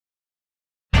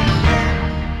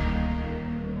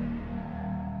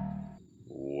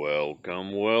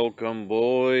Welcome,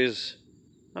 boys.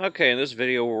 Okay, in this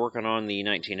video we're working on the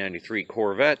 1993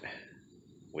 Corvette,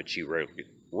 which you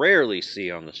rarely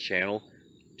see on this channel,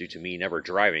 due to me never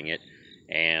driving it,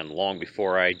 and long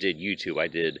before I did YouTube, I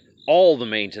did all the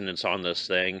maintenance on this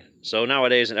thing, so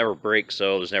nowadays it never breaks,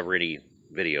 so there's never any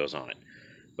videos on it.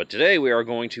 But today we are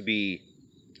going to be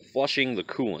flushing the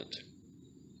coolant.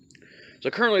 So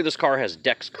currently this car has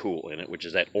DexCool in it, which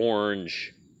is that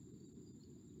orange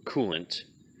coolant,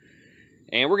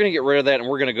 and we're going to get rid of that and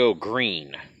we're going to go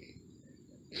green,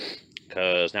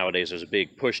 because nowadays there's a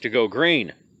big push to go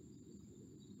green.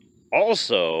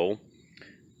 Also,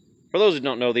 for those who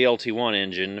don't know, the LT1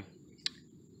 engine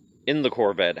in the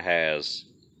Corvette has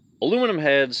aluminum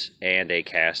heads and a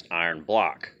cast iron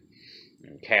block,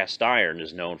 and cast iron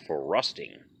is known for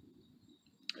rusting,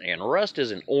 and rust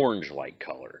is an orange-like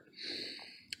color.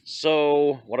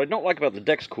 So what I don't like about the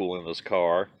DexCool in this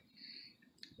car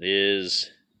is,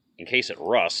 in case it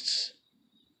rusts,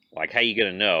 like, how you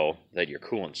gonna know that your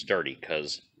coolant's dirty?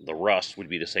 Because the rust would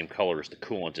be the same color as the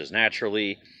coolant is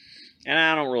naturally, and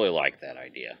I don't really like that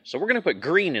idea. So we're gonna put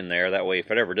green in there, that way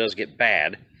if it ever does get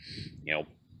bad, you know,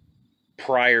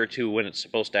 prior to when it's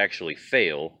supposed to actually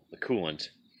fail, the coolant,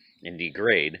 and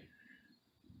degrade,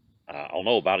 I'll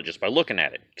know about it just by looking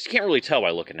at it. Because you can't really tell by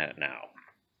looking at it now.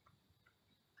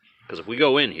 Because if we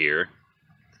go in here,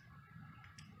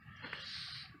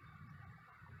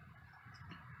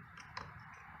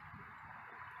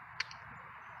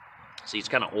 see, it's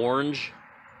kind of orange,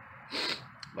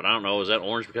 but I don't know, is that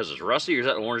orange because it's rusty, or is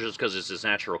that orange just because it's its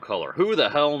natural color? Who the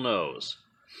hell knows?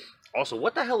 Also,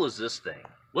 what the hell is this thing?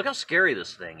 Look how scary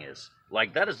this thing is.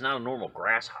 Like, that is not a normal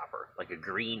grasshopper, like a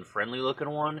green, friendly-looking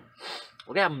one.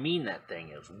 Look how mean that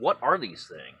thing is. What are these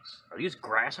things? Are these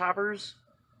grasshoppers?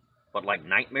 But like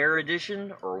Nightmare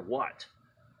Edition, or what?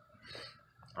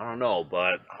 I don't know,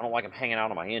 but I don't like them hanging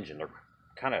out on my engine. They're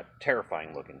kind of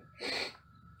terrifying looking.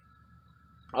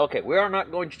 Okay, we are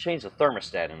not going to change the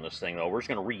thermostat in this thing, though. We're just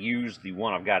going to reuse the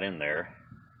one I've got in there.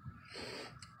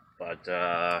 But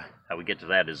how we get to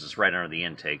that is it's right under the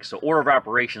intake. So order of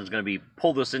operation is going to be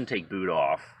pull this intake boot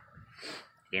off,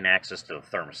 gain access to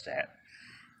the thermostat.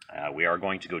 We are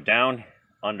going to go down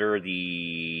under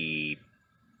the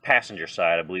passenger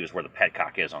side, I believe is where the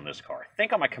petcock is on this car. I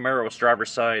think on my Camaro's driver's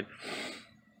side,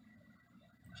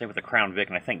 same with the Crown Vic,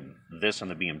 and I think this and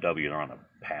the BMW are on the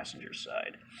passenger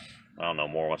side. I'll know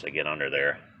more once I get under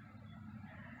there.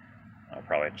 I'll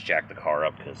probably have to jack the car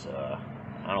up because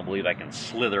I don't believe I can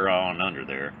slither on under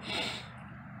there.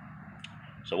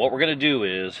 So what we're going to do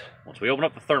is, once we open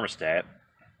up the thermostat,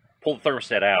 pull the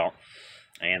thermostat out,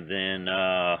 and then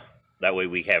that way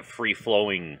we have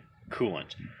free-flowing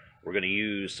coolant. We're going to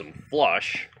use some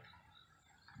flush.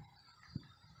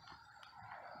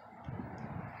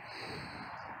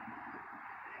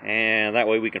 And that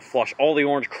way we can flush all the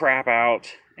orange crap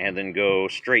out and then go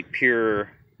straight pure,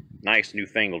 nice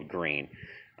newfangled green.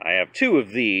 I have two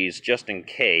of these just in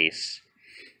case,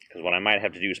 because what I might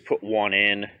have to do is put one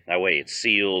in, that way it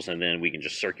seals, and then we can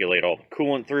just circulate all the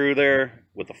coolant through there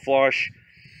with the flush,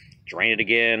 drain it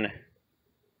again,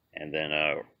 and then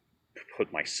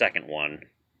put my second one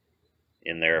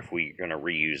in there if we're going to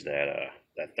reuse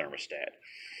that thermostat.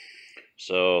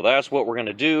 So that's what we're going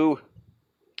to do.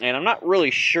 And I'm not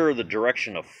really sure the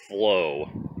direction of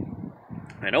flow.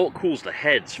 I know it cools the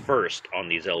heads first on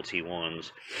these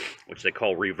LT1s, which they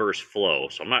call reverse flow.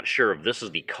 So I'm not sure if this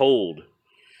is the cold,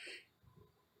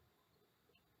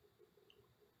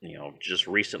 you know, just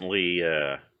recently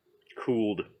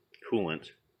cooled coolant.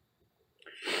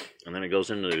 And then it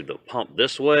goes into the pump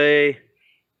this way,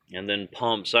 and then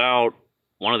pumps out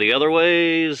one of the other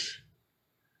ways.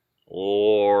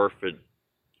 Or if it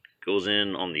goes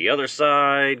in on the other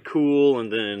side, cool,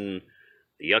 and then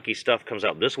the yucky stuff comes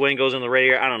out this way and goes in the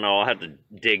radiator. I don't know. I'll have to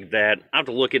dig that. I'll have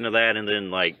to look into that and then,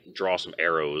 like, draw some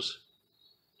arrows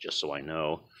just so I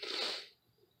know.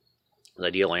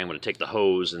 Ideally, I'm going to take the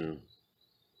hose and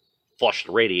flush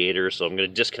the radiator, so I'm going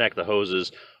to disconnect the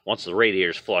hoses. Once the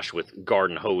radiator's flushed with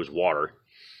garden hose water,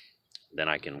 then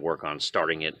I can work on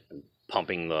starting it and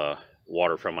pumping the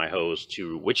water from my hose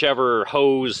to whichever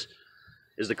hose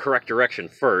is the correct direction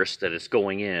first that it's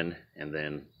going in, and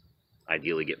then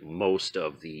ideally get most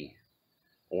of the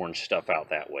orange stuff out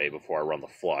that way before I run the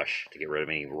flush to get rid of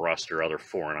any rust or other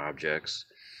foreign objects.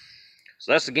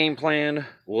 So that's the game plan.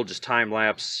 We'll just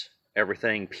time-lapse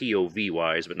everything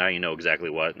POV-wise, but now you know exactly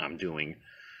what I'm doing.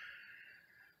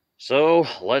 So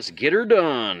let's get her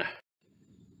done.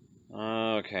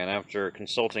 Okay, and after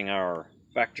consulting our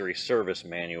factory service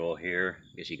manual here,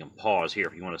 I guess you can pause here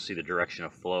if you want to see the direction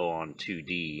of flow on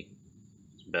 2D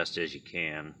as best as you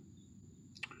can.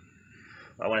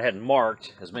 I went ahead and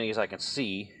marked as many as I can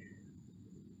see.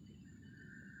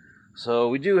 So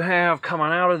we do have,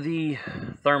 coming out of the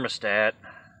thermostat,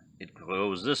 it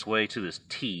goes this way to this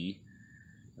T,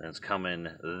 and it's coming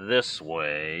this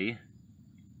way,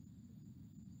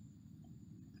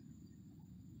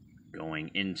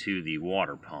 going into the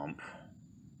water pump.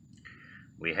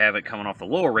 We have it coming off the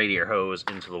lower radiator hose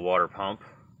into the water pump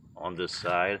on this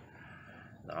side.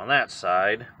 And on that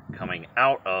side, coming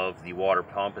out of the water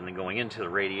pump and then going into the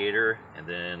radiator, and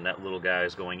then that little guy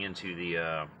is going into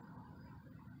the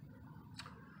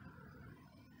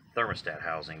thermostat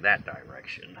housing that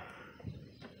direction.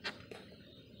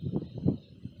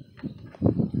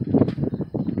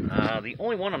 The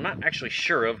only one I'm not actually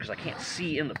sure of, because I can't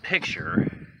see in the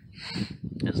picture,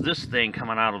 is this thing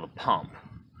coming out of the pump.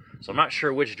 So I'm not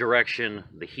sure which direction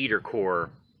the heater core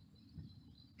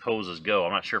hoses go.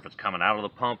 I'm not sure if it's coming out of the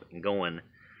pump and going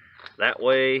that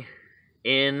way,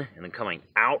 in, and then coming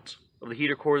out of the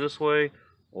heater core this way,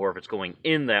 or if it's going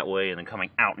in that way and then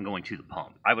coming out and going to the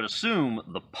pump. I would assume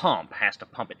the pump has to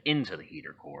pump it into the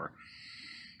heater core.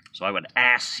 So I would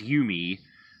assume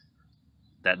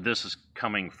that this is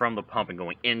coming from the pump and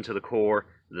going into the core.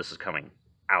 This is coming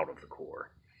out of the core.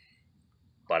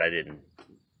 But I didn't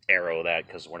arrow that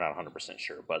because we're not 100%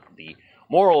 sure. But the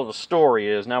moral of the story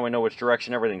is now we know which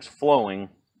direction everything's flowing.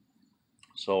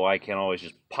 So I can always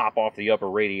just pop off the upper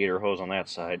radiator hose on that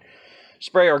side.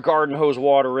 Spray our garden hose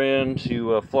water in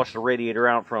to flush the radiator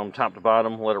out from top to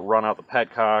bottom. Let it run out the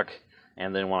petcock.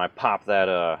 And then when I pop that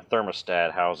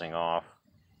thermostat housing off,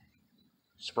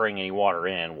 spraying any water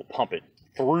in, we'll pump it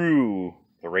through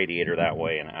the radiator that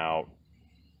way and out.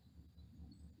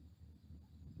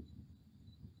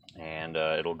 And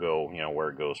it'll go, you know, where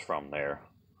it goes from there.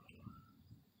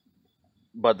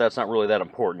 But that's not really that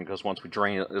important, because once we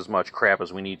drain as much crap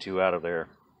as we need to out of there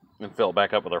and fill it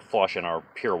back up with our flush and our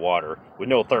pure water, with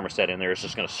no thermostat in there, it's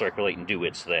just going to circulate and do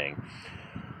its thing.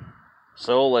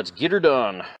 So let's get her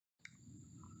done.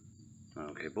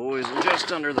 Okay, boys, I'm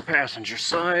just under the passenger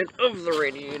side of the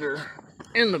radiator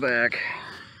in the back.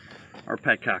 Our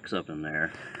petcock's up in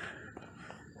there.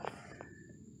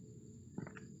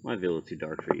 Might be a little too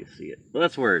dark for you to see it, but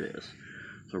that's where it is.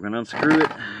 So we're going to unscrew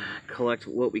it, collect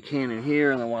what we can in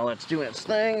here, and then while that's doing its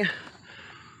thing,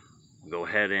 we'll go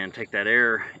ahead and take that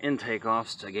air intake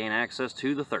off to gain access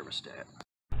to the thermostat.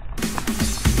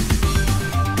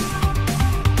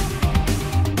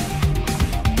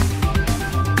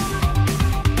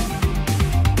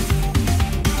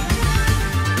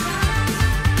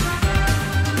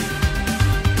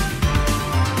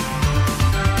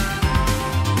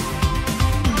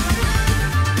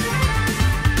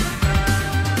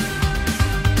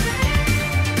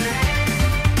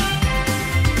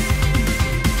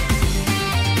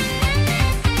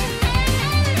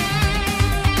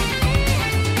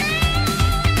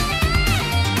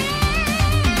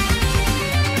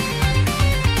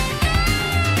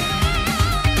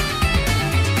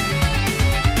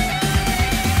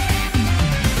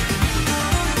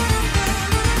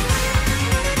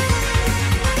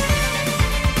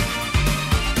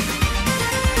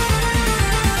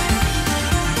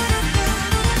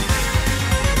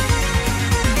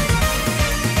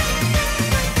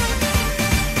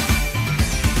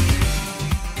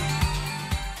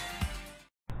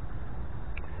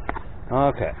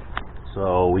 Okay,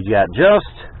 so we got just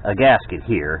a gasket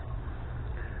here.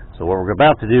 So what we're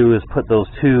about to do is put those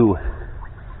two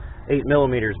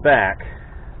 8mm back,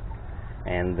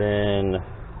 and then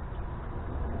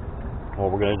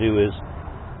what we're going to do is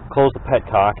close the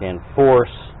petcock and force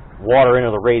water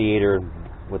into the radiator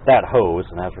with that hose.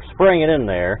 And as we're spraying it in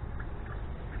there,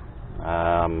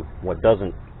 what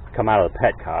doesn't come out of the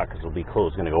petcock, because it'll be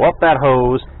closed, is going to go up that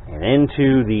hose and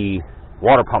into the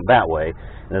water pump that way,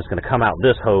 and it's going to come out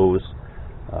this hose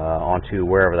onto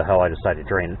wherever the hell I decide to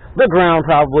drain. The ground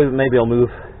probably, but maybe I'll move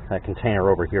that container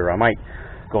over here. I might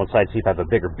go inside and see if I have a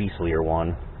bigger beastlier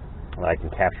one that I can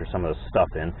capture some of the stuff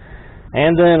in.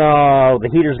 And then the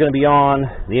heater's going to be on,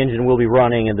 the engine will be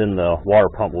running, and then the water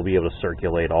pump will be able to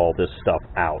circulate all this stuff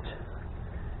out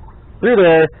through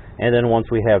there. And then once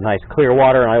we have nice clear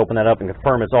water and I open that up and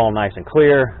confirm it's all nice and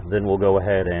clear, then we'll go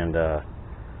ahead and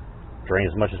drain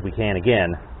as much as we can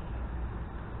again,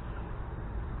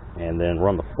 and then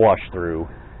run the flush through,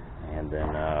 and then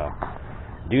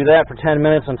do that for 10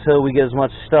 minutes until we get as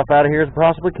much stuff out of here as we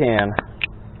possibly can.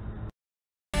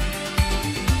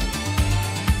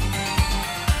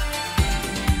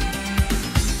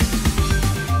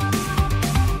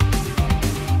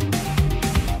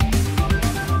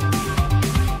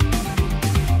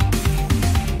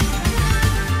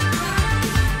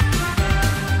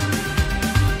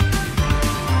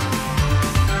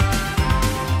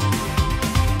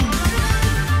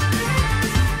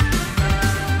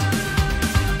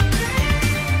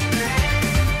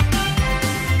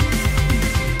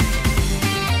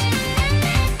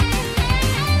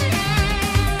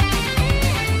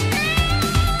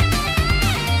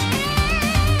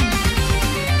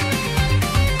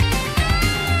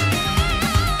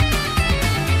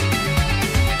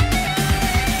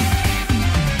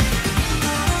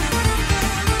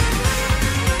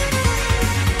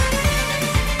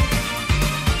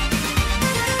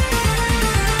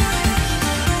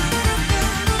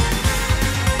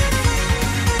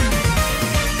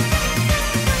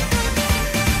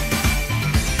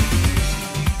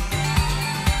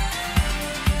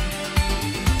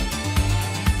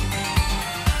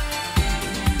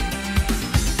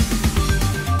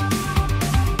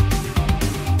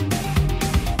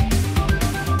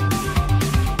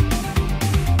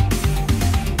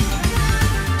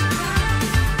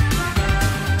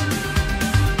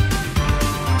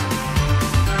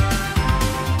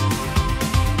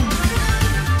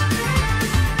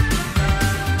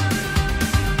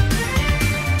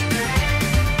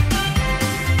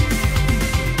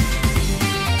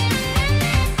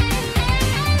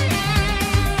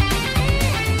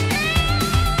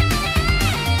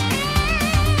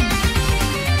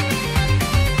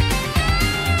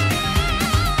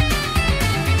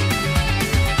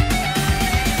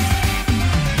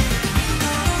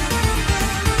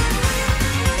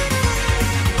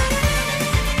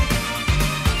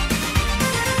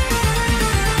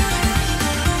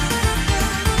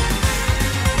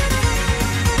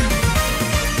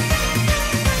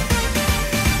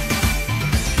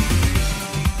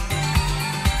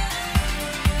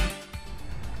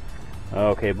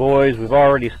 Okay boys, we've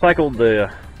already cycled the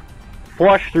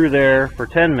flush through there for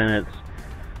 10 minutes,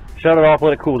 shut it off,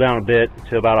 let it cool down a bit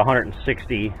to about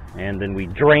 160, and then we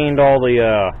drained all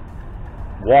the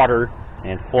water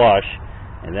and flush,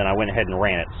 and then I went ahead and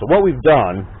ran it. So what we've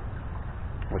done,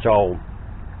 which I'll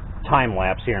time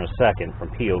lapse here in a second from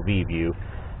POV view,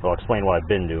 so I'll explain what I've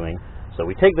been doing. So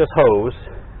we take this hose,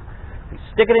 we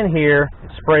stick it in here, and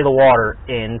spray the water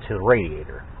into the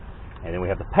radiator. And then we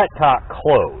have the petcock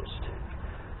closed.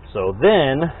 So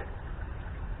then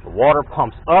the water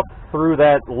pumps up through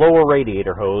that lower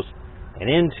radiator hose and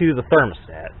into the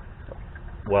thermostat.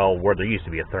 Well, where there used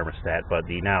to be a thermostat, but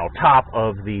the now top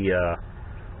of the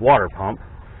water pump.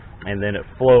 And then it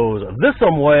flows this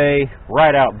way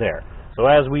right out there. So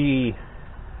as we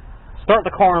start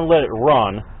the car and let it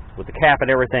run, with the cap and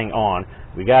everything on,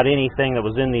 we got anything that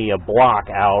was in the block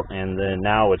out, and then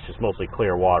now it's just mostly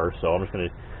clear water. So I'm just going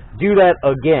to do that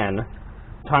again,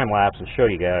 time lapse, and show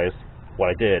you guys what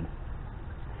I did.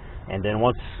 And then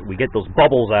once we get those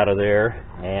bubbles out of there,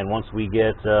 and once we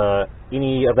get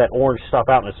any of that orange stuff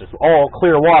out, and it's just all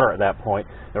clear water at that point,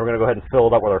 then we're going to go ahead and fill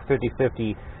it up with our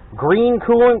 50/50 green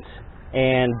coolant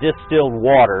and distilled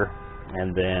water,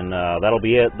 and then that'll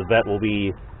be it. The vet will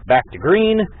be back to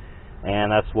green,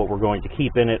 and that's what we're going to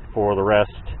keep in it for the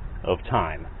rest of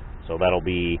time. So that'll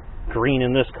be green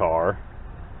in this car,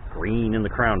 green in the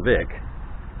Crown Vic,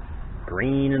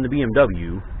 green in the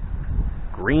BMW,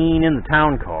 green in the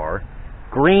town car,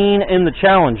 green in the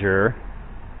Challenger,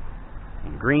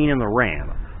 and green in the Ram.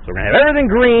 So we're going to have everything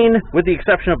green with the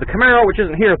exception of the Camaro, which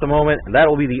isn't here at the moment, and that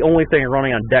will be the only thing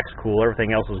running on DexCool.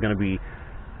 Everything else is going to be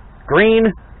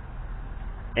green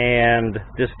and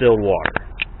distilled water.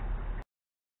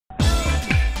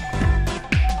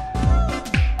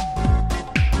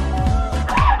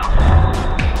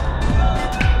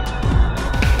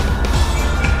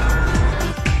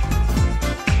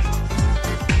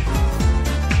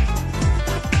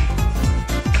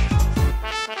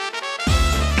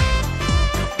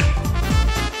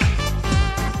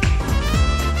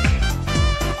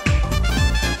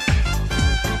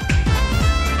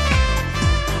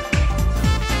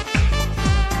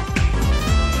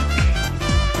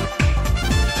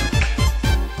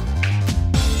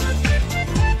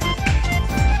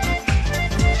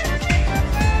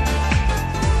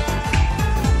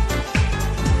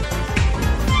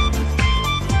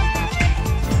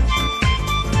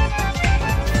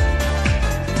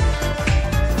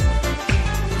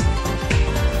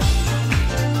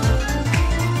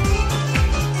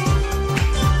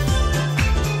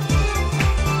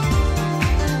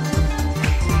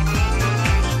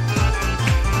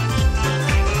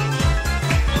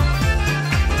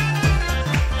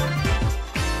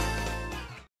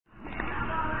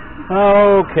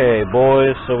 Okay,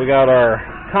 boys, so we got our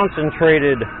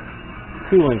concentrated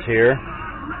coolant here.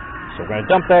 So we're going to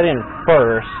dump that in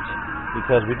first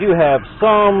because we do have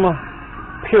some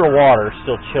pure water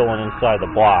still chilling inside the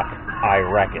block, I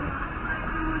reckon.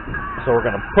 So we're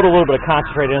going to put a little bit of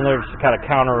concentrate in there just to kind of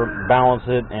counterbalance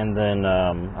it, and then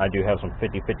I do have some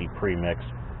 50/50 premix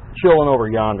chilling over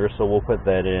yonder, so we'll put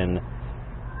that in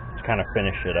to kind of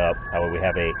finish it up. That way we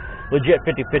have a legit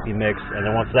 50/50 mix, and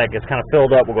then once that gets kind of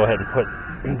filled up, we'll go ahead and put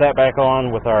that back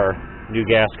on with our new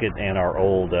gasket and our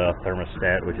old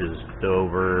thermostat, which is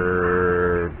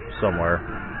over somewhere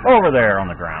over there on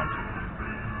the ground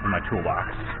in my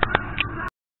toolbox.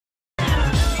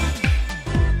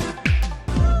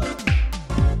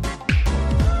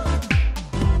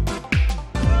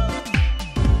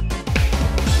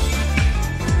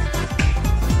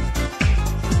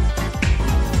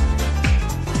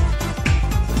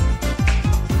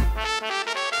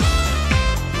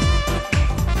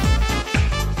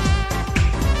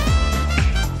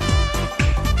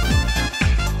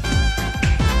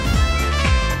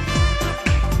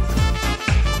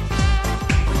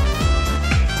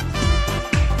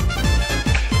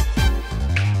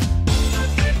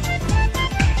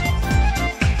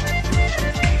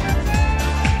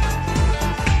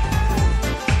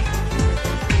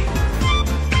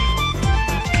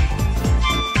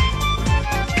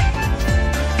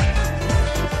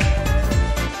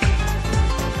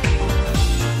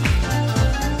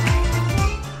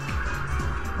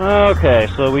 Okay,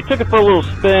 so we took it for a little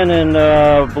spin, and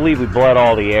I believe we bled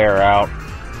all the air out.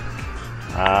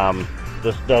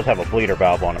 This does have a bleeder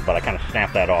valve on it, but I kind of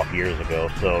snapped that off years ago.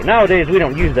 So nowadays we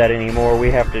don't use that anymore. We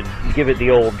have to give it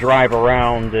the old drive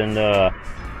around and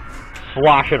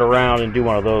slosh it around and do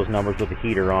one of those numbers with the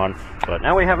heater on. But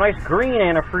now we have nice green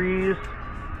antifreeze.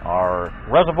 Our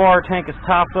reservoir tank is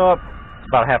topped up. It's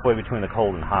about halfway between the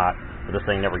cold and hot. But this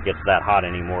thing never gets that hot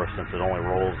anymore since it only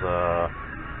rolls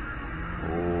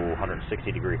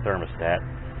 160 degree thermostat.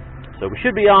 So we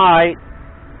should be alright.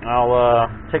 I'll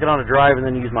take it on a drive and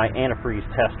then use my antifreeze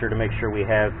tester to make sure we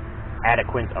have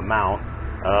adequate amount.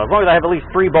 As long as I have at least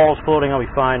 3 balls floating, I'll be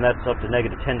fine. That's up to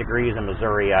 -10 degrees in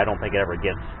Missouri. I don't think it ever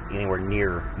gets anywhere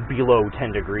near below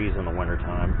 10 degrees in the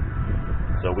wintertime.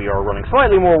 So we are running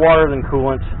slightly more water than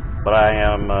coolant, but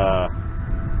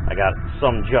I got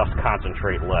some just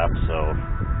concentrate left, so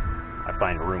if I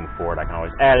find room for it, I can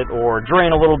always add it or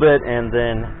drain a little bit and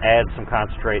then add some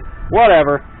concentrate,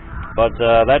 whatever. But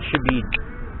that should be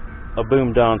a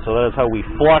boom done. So that is how we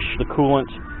flush the coolant,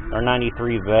 our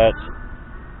 93 vet.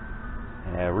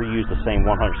 Reuse the same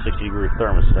 160 degree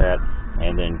thermostat,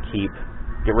 and then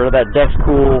get rid of that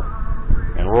DexCool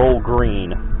and roll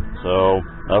green. So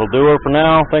that'll do it for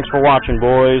now. Thanks for watching,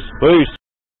 boys. Peace.